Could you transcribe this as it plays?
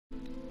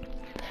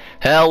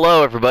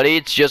Hello everybody,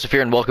 it's Joseph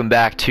here and welcome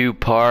back to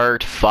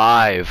part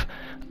 5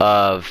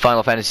 of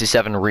Final Fantasy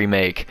VII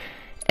Remake.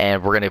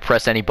 And we're going to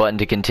press any button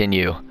to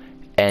continue.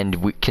 And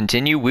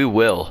we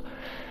will.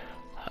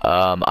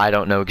 I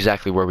don't know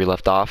exactly where we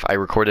left off. I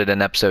recorded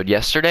an episode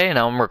yesterday and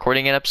now I'm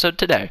recording an episode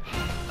today.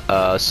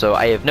 So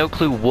I have no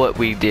clue what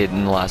we did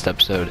in the last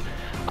episode.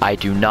 I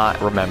do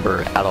not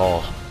remember at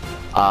all.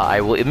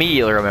 I will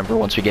immediately remember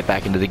once we get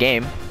back into the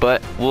game,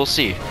 but we'll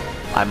see.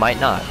 I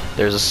might not.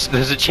 There's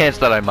a chance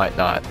that I might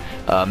not.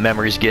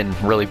 Memory's getting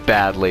really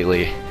bad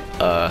lately.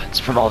 It's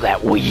from all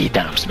that weed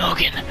that I'm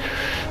smoking.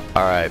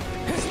 Alright.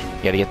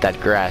 Gotta get that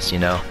grass, you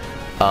know.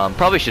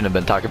 Probably shouldn't have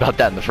been talking about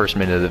that in the first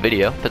minute of the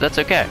video, but that's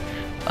okay.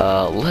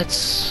 Oh,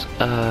 this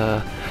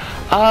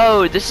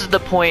is the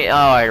point. Oh,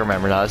 I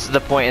remember now. This is the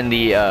point in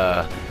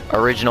the,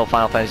 original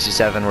Final Fantasy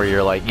VII where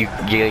you're like, you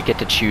get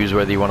to choose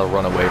whether you want to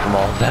run away from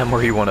all of them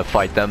or you want to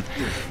fight them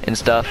and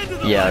stuff.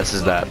 Yeah, this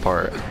is that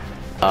part.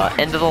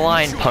 End of the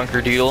line,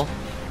 punker doodle.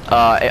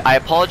 I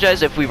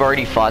apologize if we've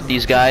already fought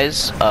these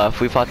guys.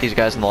 If we fought these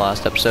guys in the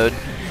last episode,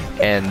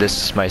 and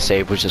this my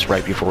save was just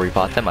right before we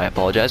fought them, I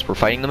apologize. We're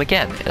fighting them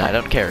again, and I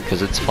don't care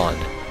because it's fun.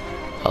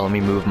 Let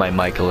me move my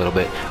mic a little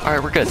bit. All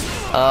right, we're good.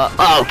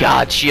 Oh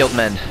God,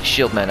 shieldmen,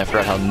 shieldmen. I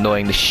forgot how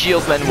annoying the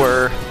shieldmen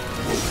were.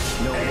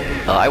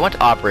 I went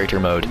to operator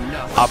mode.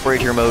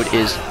 Operator mode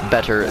is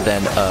better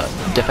than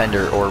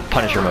defender or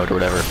punisher mode or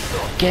whatever.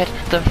 Get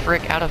the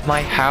frick out of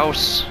my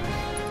house.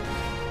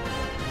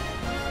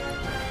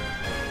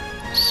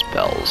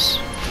 Spells.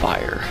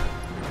 Fire.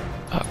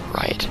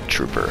 Riot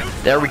trooper.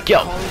 There we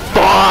go.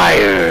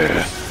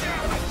 Fire!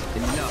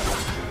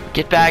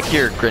 Get back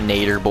here,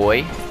 grenader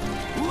boy.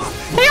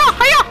 Hiya!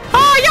 Hiya!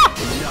 Hiya!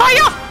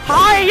 Hiya!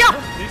 Hiya!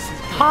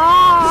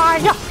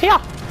 Hiya! Hiya!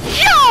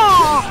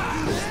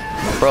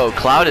 Bro,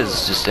 Cloud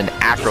is just an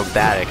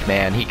acrobatic,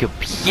 man. He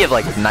have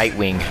like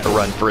Nightwing a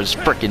run for his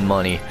frickin'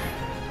 money.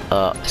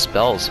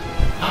 Spells.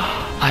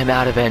 I'm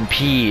out of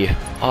NP.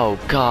 Oh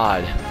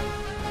God.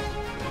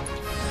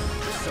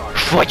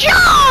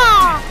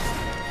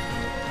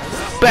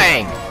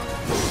 Bang!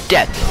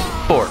 Death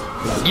for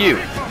you.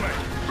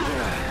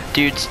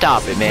 Dude,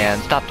 stop it,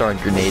 man. Stop throwing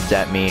grenades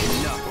at me.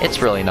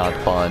 It's really not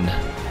fun.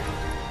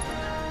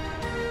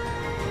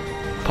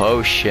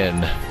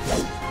 Potion.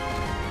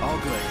 All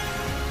good.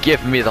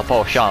 Give me the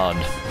potion.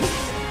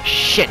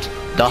 Shit!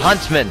 The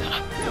huntsman!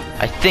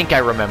 I think I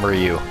remember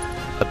you.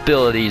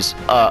 Abilities,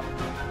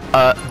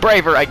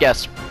 braver, I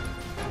guess.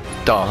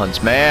 The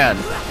huntsman.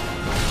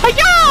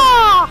 Hiya!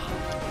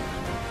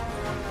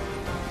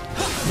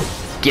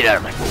 Get out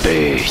of my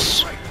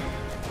face.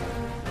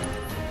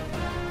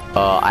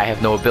 I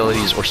have no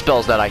abilities or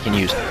spells that I can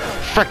use.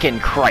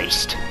 Frickin'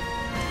 Christ.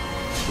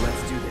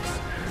 Let's do this.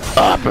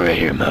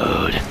 Operator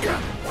mode.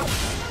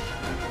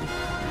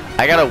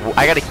 I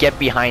gotta get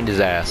behind his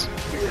ass.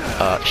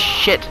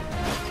 Shit.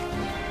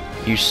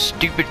 You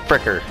stupid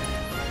fricker.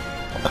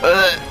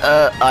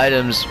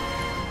 Items.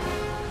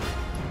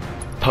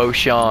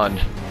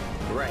 Potion.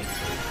 Right.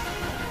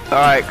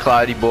 Alright,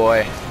 Cloudy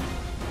boy.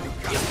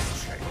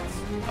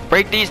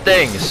 Break these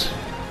things.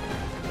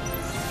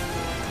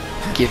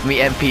 Give me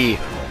MP.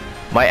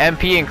 My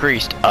MP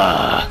increased.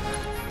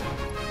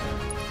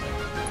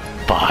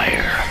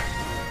 Fire.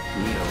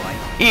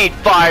 Eat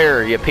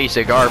fire, you piece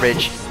of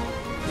garbage.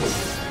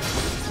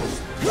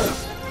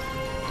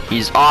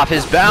 He's off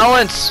his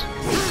balance.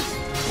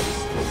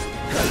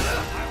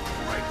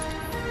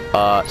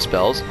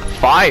 Spells.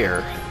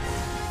 Fire.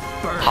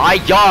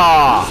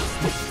 Hiya!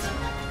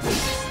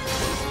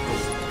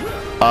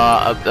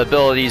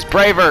 Abilities.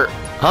 Braver.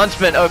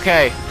 Huntsman.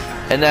 Okay.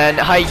 And then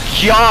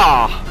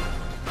hiya!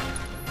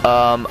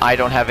 I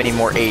don't have any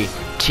more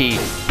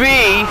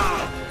ATB,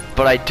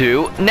 but I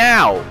do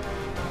now.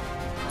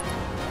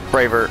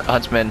 Braver.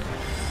 Huntsman.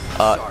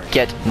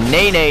 Get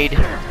nay-nayed.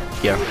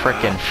 You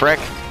frickin' frick.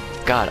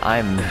 God,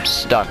 I'm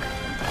stuck.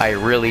 I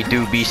really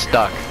do be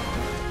stuck.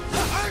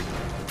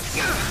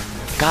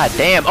 God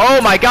damn.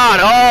 Oh my God.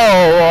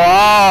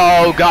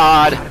 Oh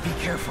God. Be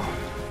careful.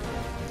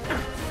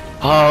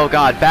 Oh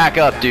God. Back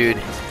up,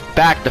 dude.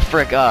 Back the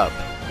frick up.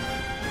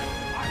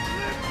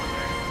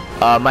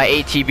 My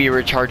ATB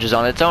recharges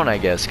on its own, I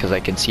guess, because I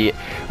can see it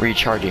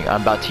recharging.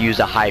 I'm about to use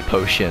a high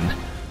potion.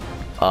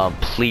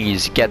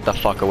 Please get the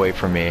fuck away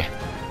from me.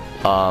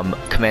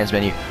 Commands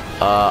menu.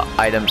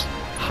 Items.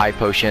 High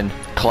potion.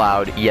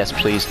 Cloud. Yes,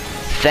 please.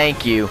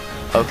 Thank you.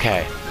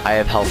 Okay. I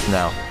have health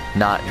now.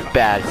 Not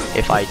bad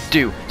if I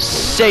do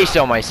say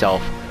so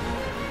myself.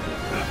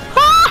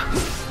 Ah!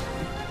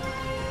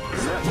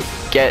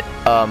 Get,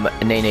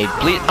 nay,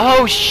 please.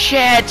 Oh,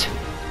 shit!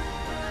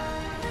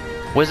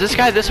 Was this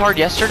guy this hard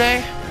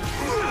yesterday?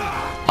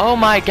 Oh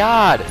my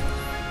God.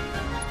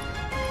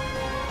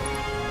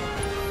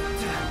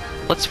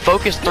 Let's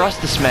focus thrust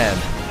this man.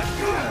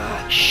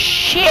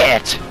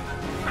 Shit!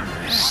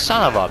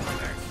 Son of a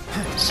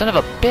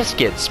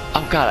biscuits.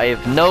 Oh God, I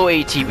have no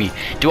ATB.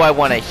 Do I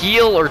want to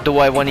heal or do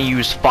I want to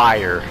use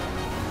fire?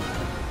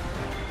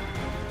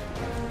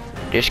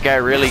 This guy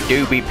really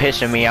do be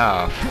pissing me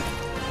off.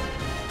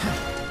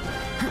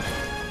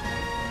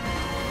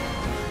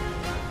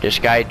 This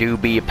guy do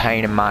be a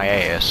pain in my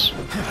ass.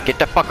 Get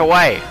the fuck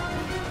away!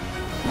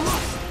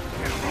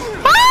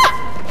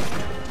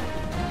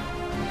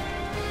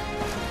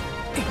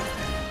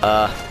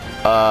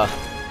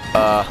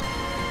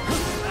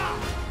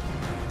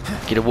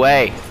 Get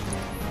away!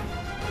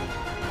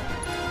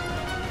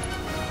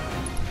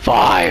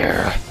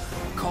 Fire!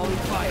 Calling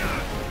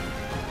fire.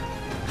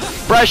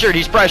 Pressured!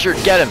 He's pressured!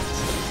 Get him!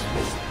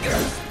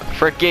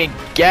 Freaking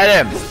get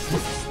him!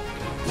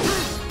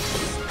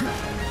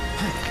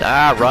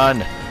 Ah,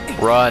 run!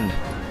 Run!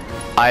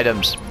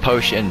 Items,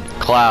 potion,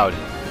 cloud.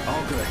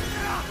 All good.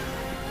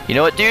 You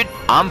know what, dude?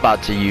 I'm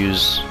about to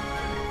use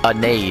a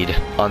nade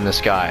on this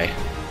guy.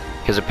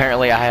 Because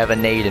apparently I have a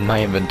nade in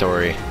my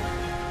inventory.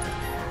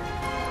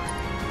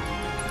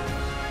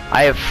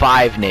 I have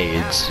 5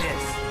 nades.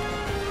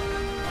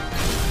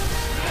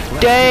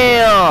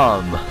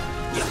 Damn!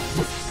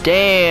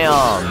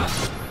 Damn!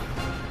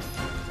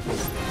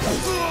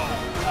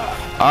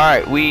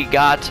 Alright, we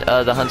got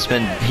the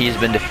huntsman. He's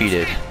been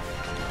defeated.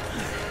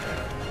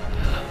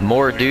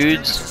 More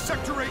dudes.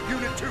 Sector 8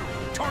 Unit 2.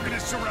 Target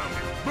is surrounded.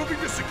 Moving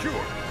to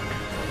secure.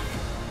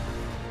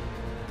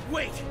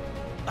 Wait.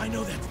 I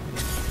know that.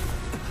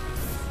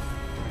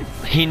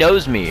 He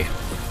knows me.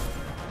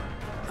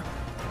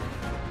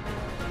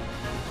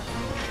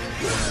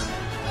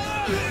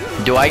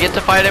 Do I get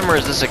to fight him, or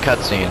is this a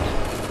cutscene?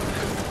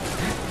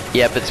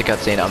 Yep, it's a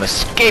cutscene. I'm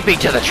escaping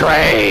to the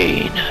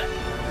train!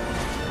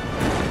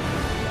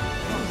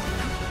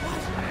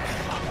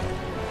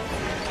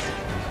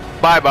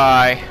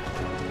 Bye-bye.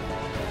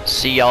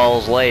 See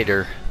y'alls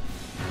later.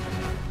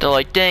 They're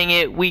like, dang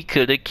it, we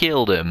could have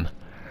killed him.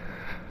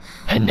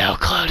 And now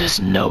Cloud is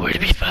nowhere to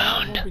be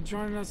found. Won't be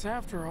joining us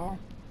after all.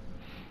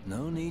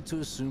 No need to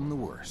assume the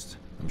worst.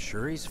 I'm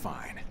sure he's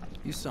fine.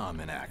 You saw him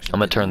in action. I'm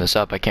gonna turn this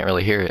up, I can't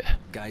really hear it.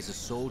 Guy's a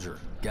soldier.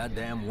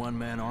 Goddamn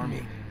one-man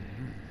army.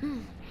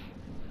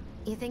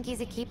 You think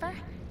he's a keeper?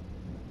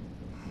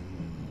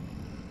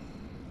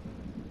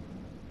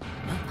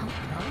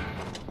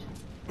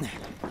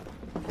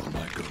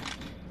 Michael.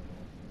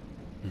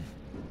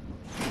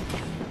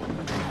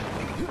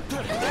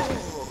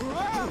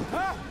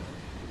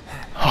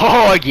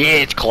 Oh yeah,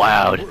 it's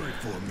Cloud. Worried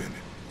for a minute.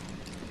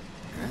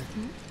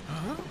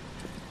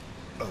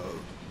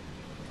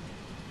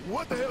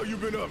 What the hell you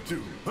been up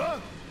to, huh?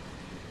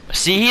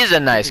 See, he's a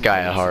nice guy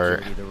at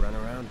heart. Security to run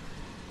around.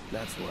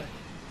 That's what.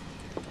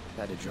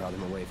 Had to draw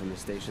them away from the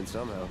station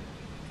somehow.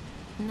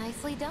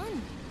 Nicely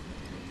done.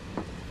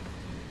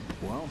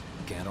 Well,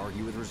 can't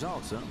argue with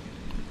results, huh?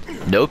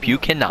 Nope, you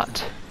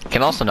cannot.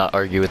 Can also not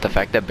argue with the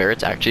fact that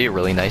Barrett's actually a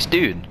really nice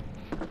dude.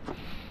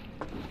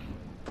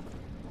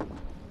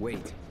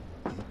 Wait.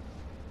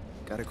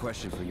 Got a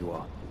question for you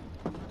all.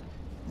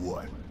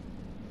 What?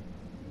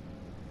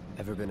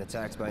 Ever been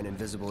attacked by an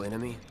invisible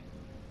enemy?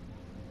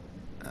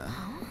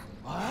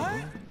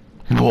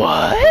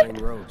 What? Wearing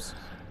robes.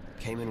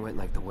 Came and went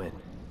like the wind.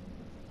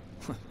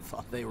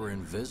 Thought they were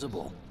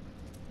invisible.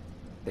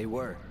 They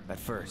were, at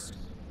first.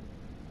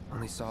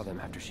 Only saw them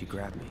after she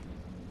grabbed me.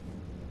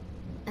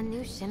 A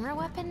new Shinra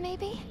weapon,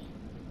 maybe?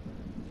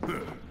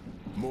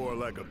 More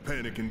like a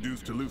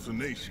panic-induced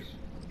hallucination.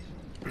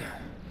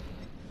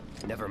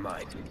 Never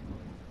mind.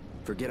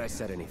 Forget I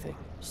said anything.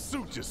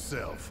 Suit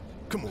yourself.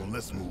 Come on,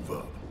 let's move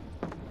up.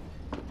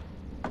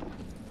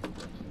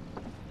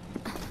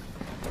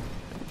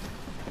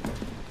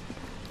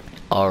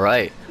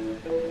 Alright.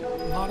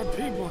 A lot of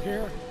people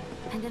here.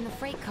 And in the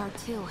freight car,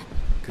 too.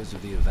 Because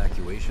of the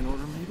evacuation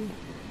order, maybe?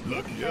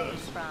 Lucky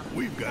us.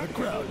 We've got a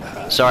crowd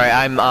now. Sorry,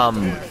 I'm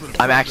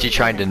actually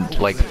trying to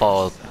like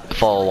follow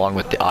along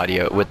with the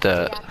audio, with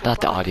the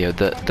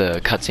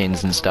the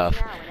cutscenes and stuff.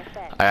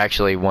 I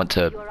actually want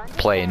to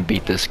play and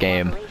beat this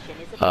game,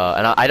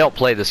 and I don't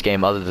play this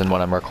game other than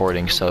when I'm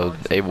recording. So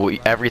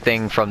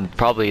everything from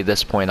probably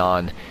this point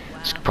on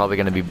is probably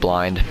going to be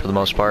blind for the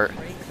most part.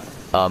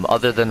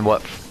 Other than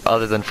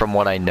from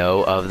what I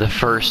know of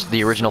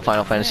the original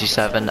Final Fantasy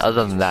VII.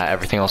 Other than that,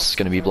 everything else is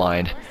going to be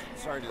blind.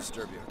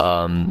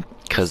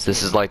 Because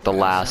this is like the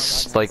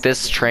last, like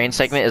this train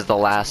segment is the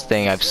last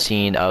thing I've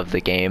seen of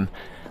the game.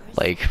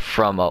 Like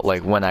from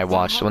like when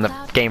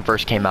the game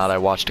first came out, I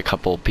watched a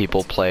couple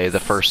people play the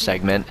first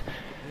segment.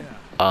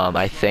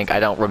 I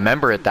don't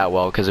remember it that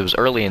well because it was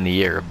early in the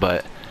year,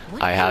 but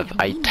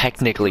I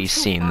technically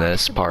seen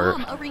this part,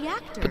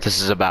 but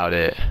this is about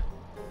it.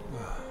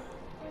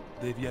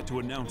 They've yet to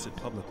announce it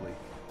publicly,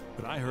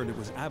 but I heard it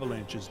was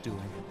Avalanche's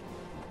doing.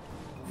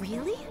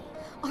 Really?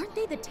 Aren't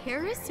they the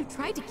terrorists who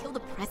tried to kill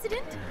the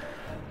president?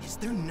 Is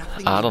there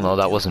nothing? I don't know,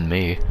 that wasn't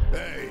me.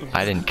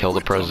 I didn't kill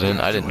the president,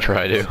 I didn't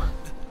try to.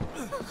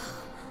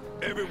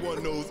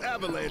 Everyone knows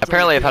Avalanche.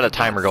 Apparently I've had a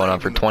timer going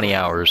on for 20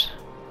 hours.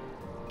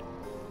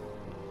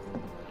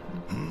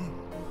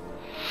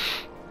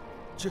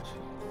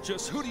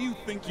 Just who do you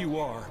think you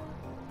are?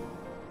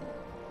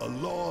 A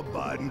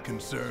law-abiding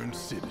concerned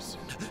citizen.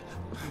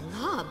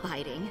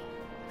 Law-abiding?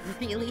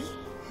 Really?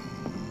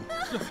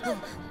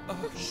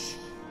 Shh.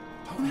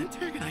 Don't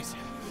antagonize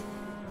him.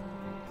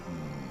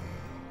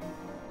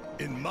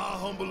 In my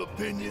humble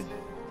opinion,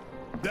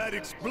 That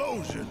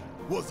explosion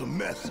was a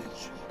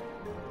message.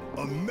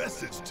 A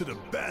message to the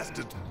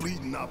bastards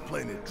bleeding our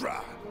planet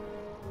dry.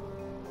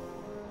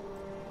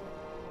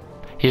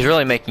 He's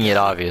really making it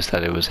obvious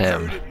that it was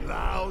him. Heard it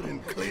loud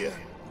and clear.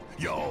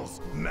 Y'all's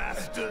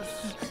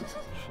masters.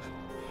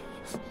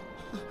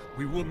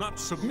 We will not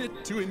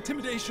submit to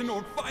intimidation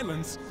or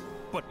violence,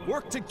 but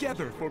work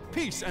together for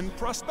peace and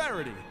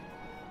prosperity.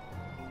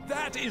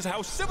 That is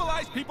how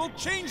civilized people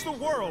change the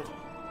world.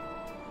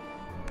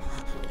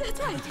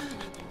 That's right.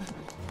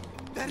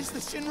 That is the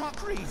Shinra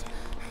Creed.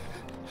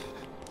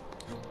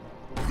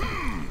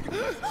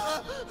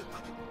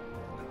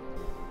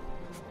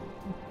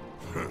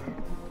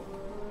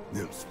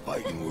 Them's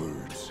fighting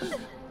words.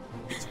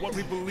 It's what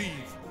we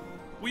believe.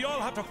 We all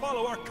have to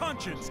follow our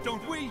conscience,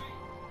 don't we?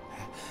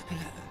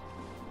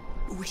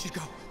 We should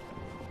go.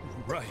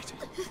 Right.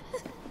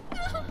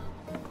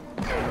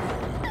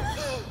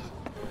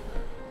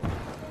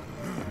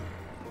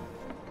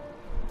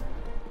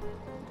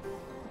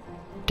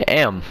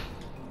 Damn.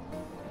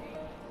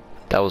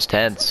 That was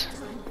tense.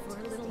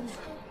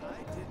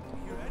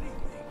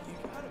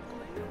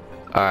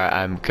 Alright,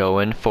 I'm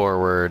going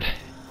forward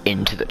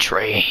into the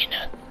train.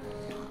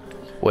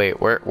 Wait,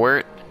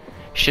 where?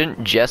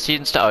 Shouldn't Jessie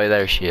and stuff? Oh,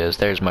 there she is.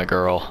 There's my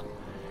girl.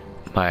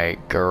 My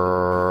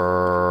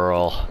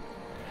girl.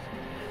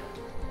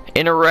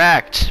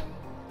 Interact!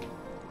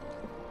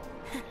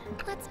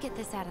 Let's get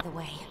this out of the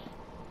way.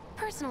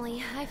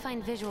 Personally, I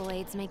find visual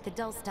aids make the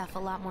dull stuff a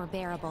lot more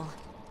bearable.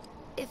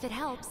 If it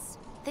helps,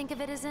 think of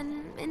it as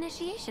an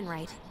initiation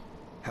rite.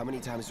 How many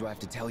times do I have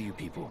to tell you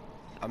people?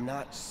 I'm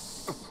not...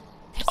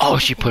 Oh,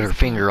 she put her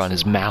finger on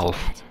his mouth.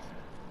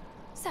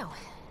 So,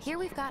 here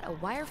we've got a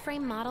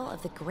wireframe model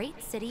of the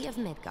great city of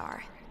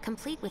Midgar,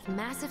 complete with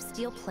massive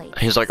steel plates.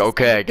 He's like,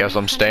 okay, I guess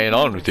I'm staying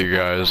on with you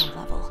guys.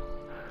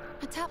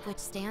 Atop which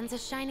stands a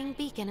shining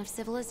beacon of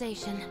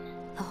civilization.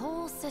 The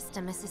whole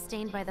system is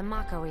sustained by the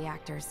Mako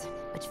reactors,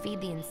 which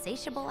feed the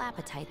insatiable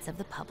appetites of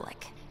the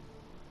public.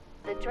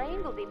 The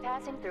train will be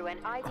passing through an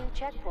ID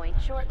checkpoint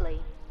shortly.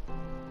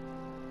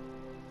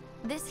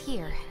 This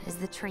here is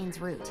the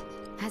train's route.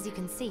 As you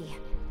can see,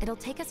 it'll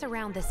take us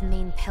around this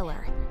main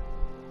pillar.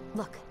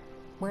 Look,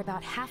 we're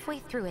about halfway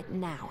through it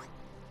now.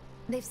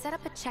 They've set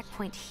up a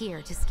checkpoint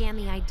here to scan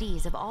the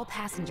IDs of all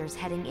passengers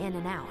heading in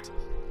and out.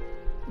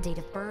 Date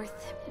of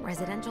birth,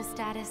 residential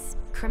status,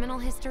 criminal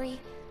history,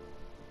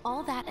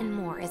 all that and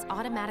more is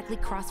automatically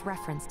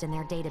cross-referenced in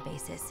their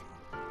databases.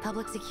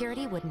 Public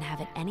security wouldn't have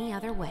it any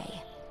other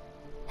way.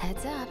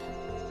 Heads up.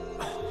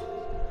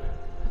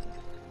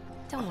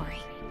 Don't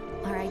worry,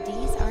 our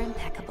IDs are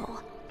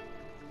impeccable.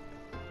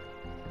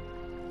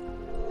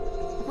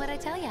 What'd I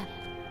tell ya?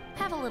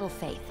 Have a little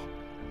faith.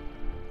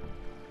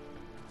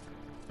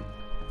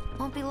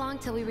 Won't be long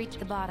till we reach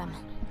the bottom.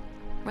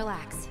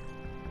 Relax.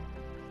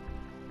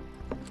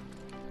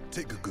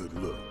 Take a good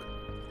look.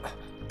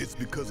 It's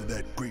because of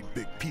that great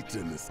big pizza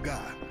in the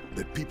sky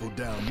that people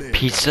down there...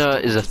 Pizza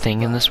is a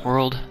thing in this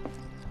world?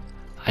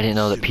 I didn't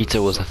know that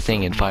pizza was a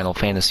thing in Final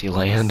Fantasy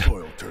land.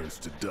 Soil turns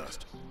to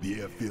dust,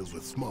 the air fills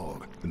with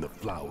smog, and the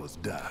flowers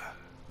die.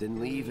 Then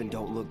leave and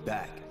don't look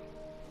back.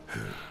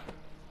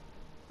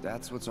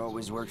 That's what's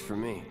always worked for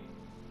me.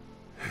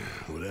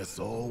 Well, that's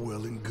all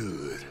well and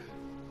good.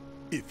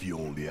 If you're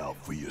only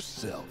out for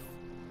yourself.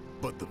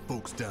 But the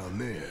folks down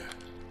there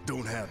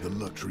don't have the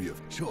luxury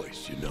of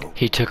choice, you know.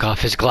 He took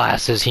off his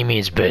glasses, he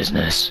means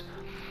business.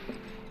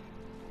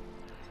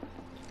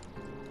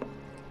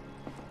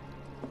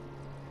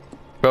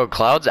 Bro,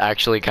 Cloud's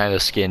actually kind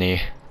of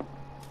skinny.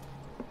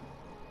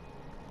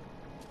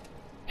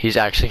 He's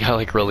actually got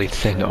like really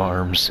thin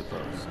arms.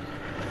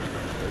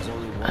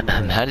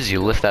 How does he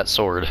lift that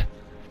sword?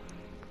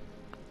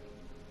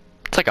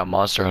 It's like a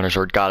Monster Hunter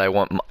sword. God, I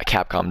want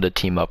Capcom to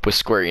team up with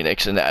Square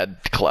Enix and add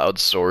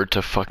Cloud's sword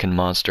to fucking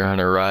Monster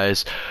Hunter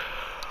Rise.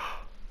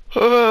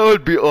 Oh, that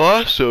would be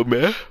awesome,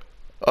 man.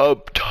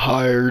 I'm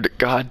tired.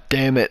 God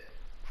damn it.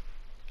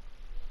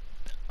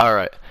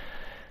 Alright.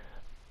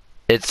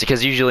 It's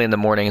because usually in the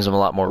mornings I'm a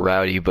lot more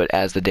rowdy, but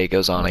as the day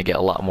goes on I get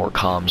a lot more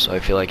calm, so I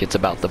feel like it's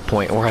about the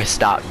point where I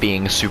stop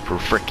being super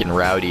freaking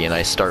rowdy and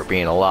I start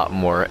being a lot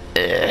more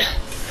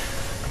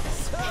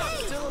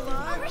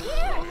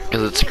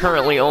Because it's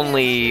currently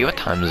only... what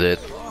time is it?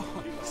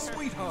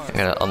 I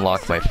gotta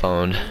unlock my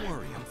phone.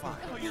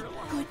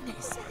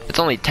 It's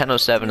only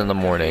 10:07 in the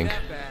morning.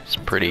 It's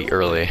pretty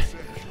early.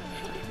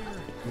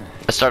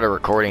 I started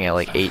recording at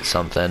like 8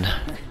 something.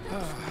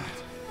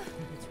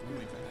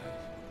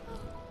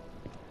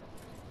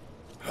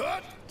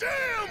 Hot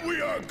damn,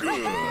 we are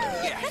good!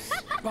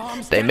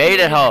 They made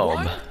it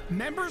home.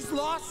 Members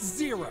lost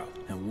 0.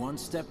 And one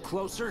step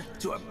closer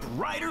to a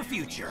brighter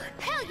future.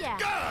 Hell yeah!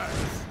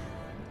 Guys!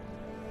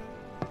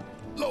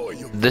 Lower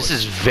your This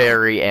is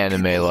very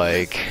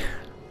anime-like.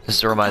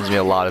 This reminds me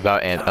a lot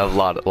about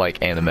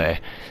like anime.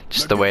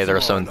 Just the way they're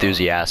so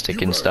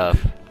enthusiastic and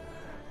stuff.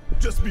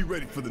 Just be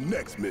ready for the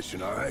next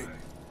mission, alright?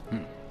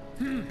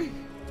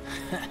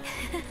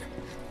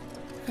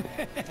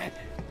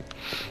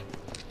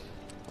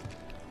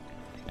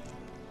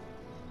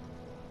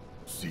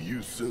 See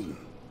you soon.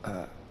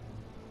 At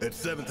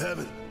 7th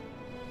Heaven.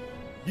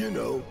 You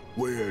know,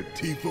 where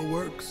Tifa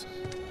works.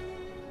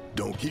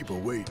 Don't keep her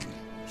waiting.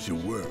 She'll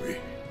worry.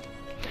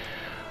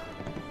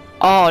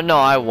 Oh no,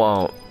 I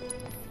won't.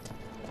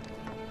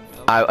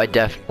 I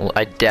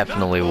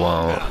definitely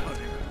won't.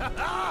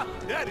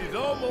 Daddy's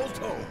almost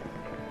home.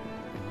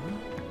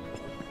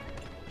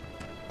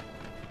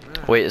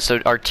 Wait, so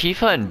are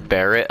Tifa and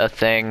Barrett a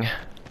thing?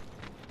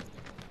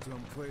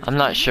 I'm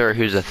not sure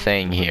who's a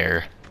thing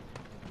here.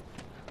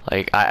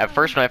 Like, at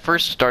first, when I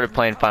first started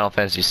playing Final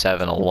Fantasy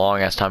VII a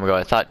long ass time ago,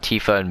 I thought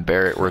Tifa and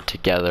Barrett were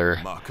together.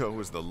 Mako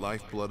is the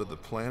lifeblood of the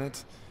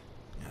planet?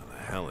 Yeah, the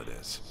hell it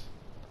is.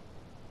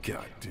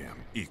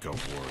 Goddamn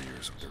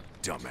eco-warriors with their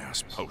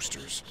dumbass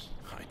posters.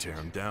 I tear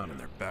them down and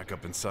they're back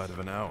up inside of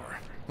an hour.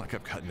 Like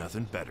I've got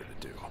nothing better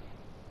to do.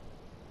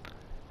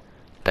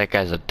 That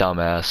guy's a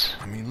dumbass.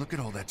 I mean, look at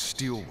all that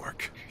steel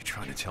work. You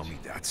trying to tell me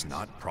that's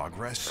not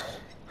progress?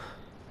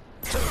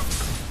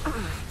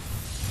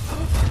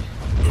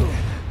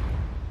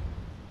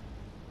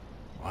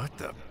 What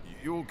the?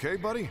 You okay,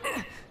 buddy?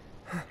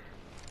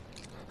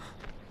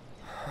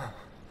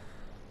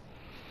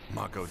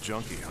 Mako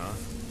junkie, huh?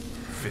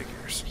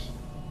 Figures.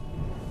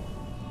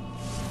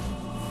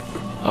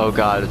 Oh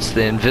god, it's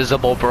the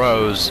Invisible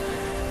Bros.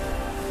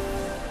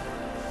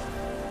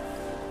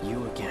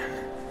 You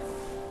again.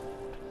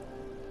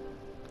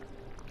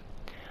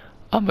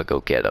 I'm gonna go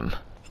get them.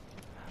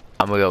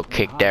 I'm gonna go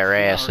kick their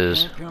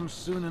asses. Can't come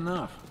soon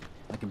enough.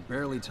 I can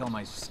barely tell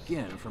my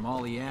skin from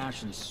all the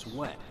ash and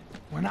sweat.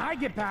 When I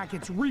get back,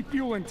 it's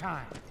refueling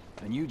time.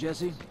 And you,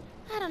 Jesse?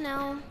 I don't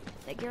know.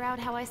 Figure out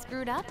how I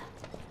screwed up?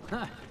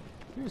 Ha!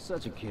 You're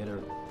such a kidder.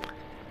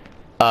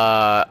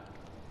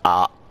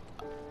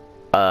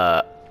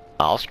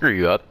 I'll screw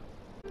you up.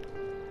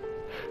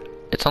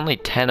 It's only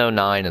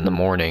 10:09 in the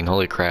morning.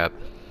 Holy crap.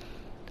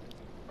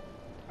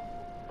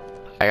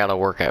 I gotta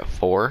work at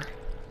 4.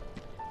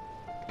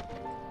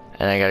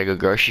 And I gotta go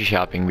grocery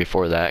shopping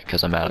before that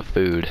because I'm out of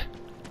food.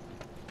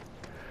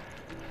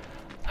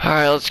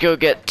 Alright, let's go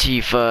get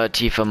Tifa.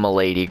 Tifa, my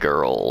lady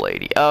girl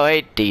lady. Oh,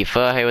 hey,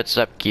 Tifa. Hey, what's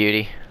up,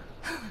 cutie?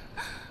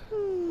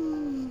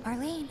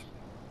 Arlene.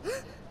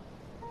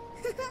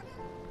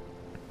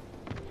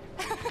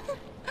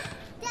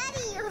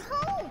 Daddy, you're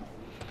home.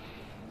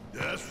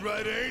 That's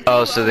right, ain't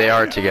Oh, so they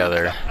are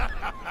together.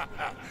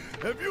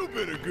 Have you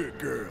been a good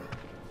girl?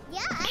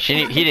 Yeah.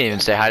 He didn't even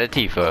say hi to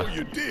Tifa. Oh,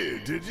 you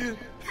did you?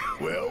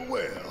 Well,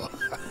 well.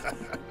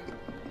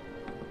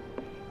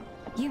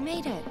 You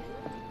made it.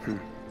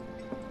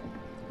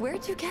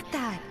 Where'd you get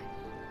that?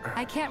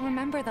 I can't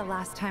remember the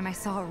last time I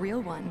saw a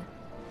real one.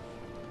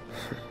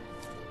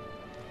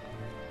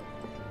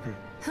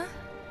 Huh?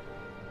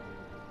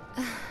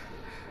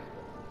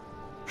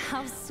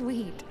 How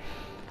sweet.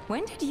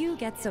 When did you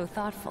get so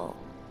thoughtful?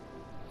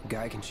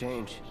 Guy can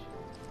change.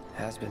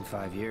 Has been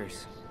 5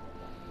 years.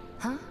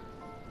 Huh?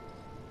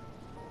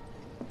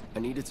 I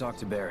need to talk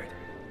to Barrett.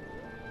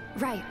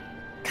 Right.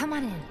 Come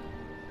on in.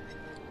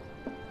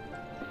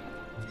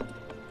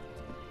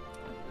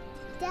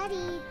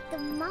 Daddy, the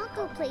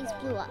Mako place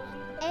blew up.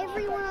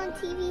 Everyone on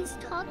TV's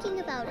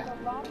talking about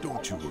it.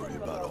 Don't you worry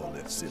about all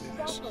that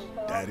silliness.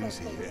 Daddy's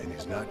here and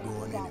he's not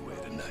going anywhere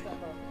tonight.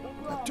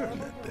 Now turn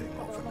that thing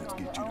off and let's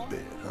get you to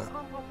bed,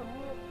 huh?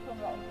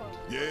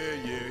 Yeah,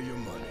 your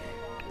money.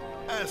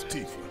 Ask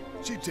Tifa.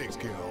 She takes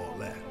care of all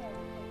that.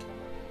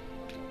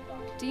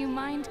 Do you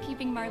mind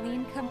keeping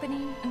Marlene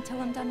company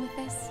until I'm done with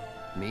this?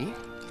 Me?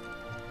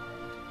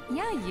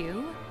 Yeah,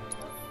 you.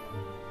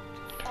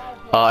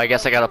 I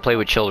guess I gotta play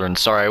with children.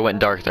 Sorry, I went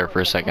dark there for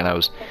a second. I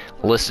was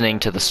listening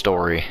to the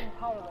story.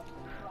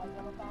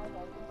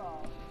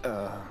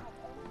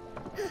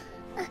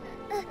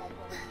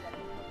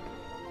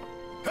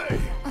 Hey!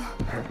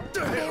 What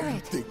the hell you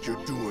think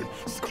you're doing,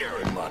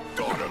 scaring my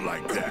daughter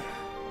like that?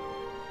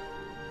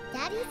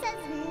 Daddy says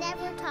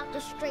never talk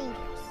to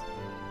strangers.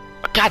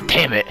 God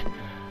damn it!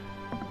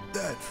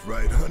 That's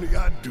right, honey.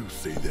 I do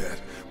say that.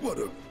 What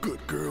a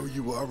good girl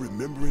you are,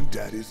 remembering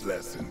Daddy's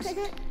lessons.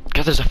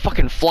 God, there's a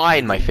fucking fly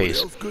in my face.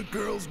 What else good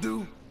girls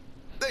do?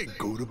 They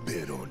go to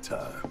bed on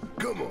time.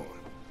 Come on.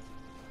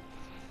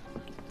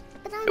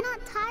 But I'm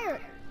not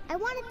tired. I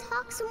want to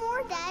talk some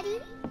more, Daddy.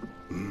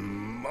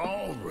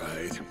 All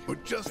right,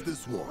 but just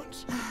this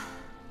once.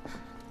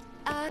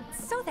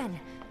 So then,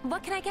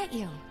 what can I get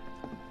you?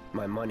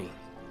 My money.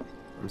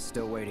 I'm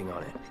still waiting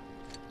on it.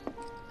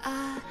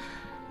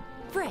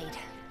 Right.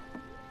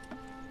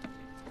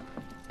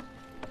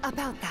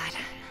 About that,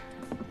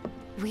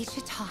 we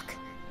should talk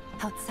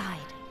outside.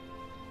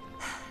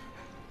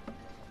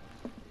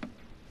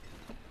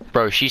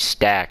 Bro, she's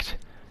stacked.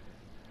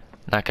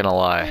 Not gonna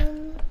lie.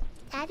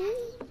 Daddy,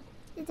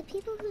 did the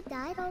people who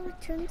died all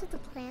return to the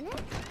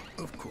planet?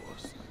 Of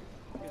course.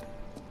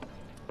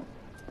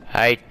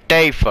 Hey,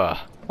 Tifa,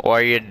 what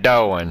are you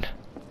doing?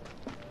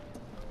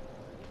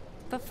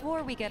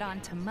 Before we get on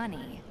to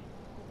money,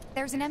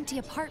 there's an empty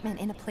apartment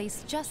in a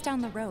place just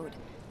down the road.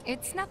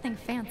 It's nothing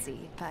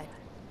fancy, but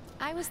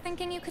I was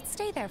thinking you could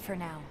stay there for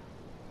now.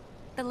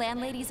 The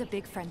landlady's a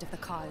big friend of the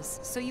cause,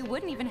 so you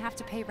wouldn't even have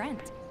to pay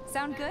rent.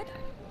 Sound good?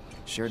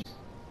 Sure.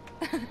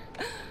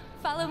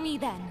 Follow me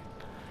then.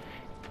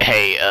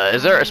 Hey,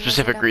 is there a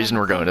specific reason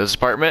we're going to this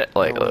apartment?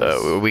 Like,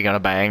 are we gonna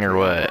bang or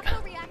what?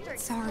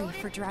 Sorry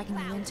for dragging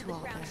you into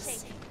all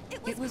this.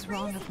 It was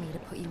wrong of me to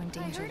put you in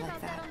danger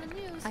like that.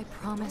 I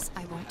promise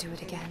I won't do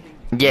it again.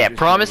 Yeah,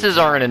 promises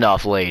aren't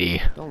enough,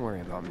 lady. Don't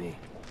worry about me.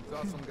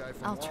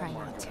 I'll try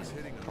not to.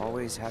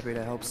 Always happy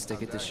to help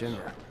stick it to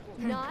Shimmer.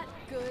 Not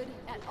good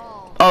at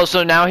all. Oh,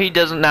 so now he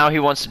doesn't, now he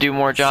wants to do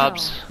more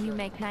jobs? So, you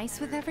make nice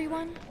with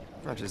everyone?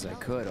 Much as I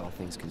could, all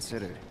things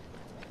considered.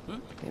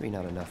 Maybe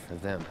not enough for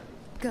them.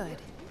 Good.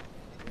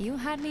 You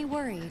had me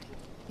worried.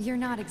 You're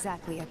not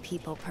exactly a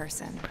people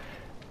person.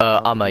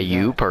 I'm a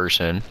you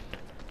person.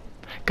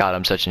 God,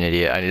 I'm such an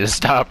idiot. I need to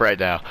stop right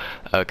now.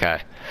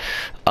 Okay.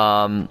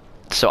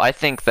 So I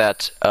think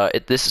that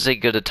this is as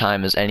good a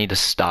time as any to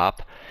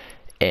stop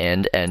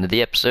and end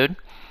the episode.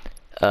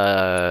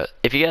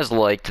 If you guys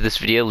liked this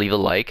video, leave a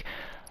like.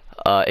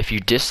 If you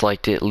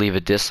disliked it, leave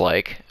a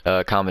dislike.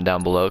 Comment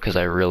down below, because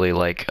I really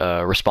like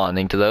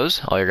responding to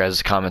those. All your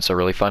guys' comments are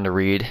really fun to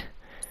read.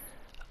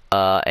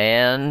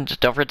 And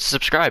don't forget to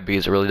subscribe,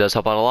 because it really does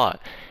help out a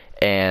lot.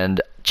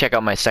 And check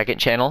out my second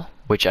channel,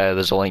 which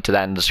there's a link to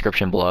that in the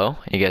description below.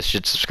 You guys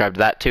should subscribe to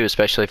that too,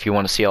 especially if you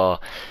want to see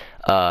all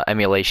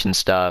emulation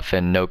stuff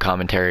and no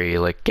commentary,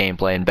 like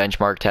gameplay and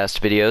benchmark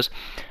test videos.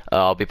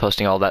 I'll be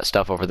posting all that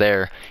stuff over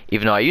there.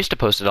 Even though I used to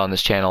post it on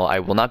this channel, I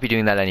will not be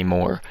doing that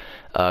anymore,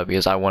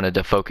 because I wanted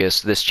to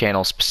focus this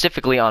channel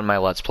specifically on my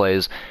Let's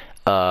Plays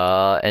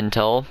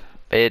until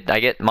I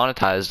get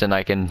monetized and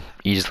I can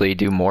easily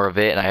do more of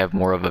it and I have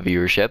more of a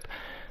viewership.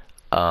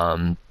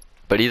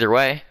 But either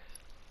way,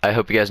 I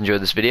hope you guys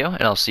enjoyed this video,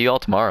 and I'll see you all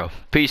tomorrow.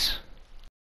 Peace!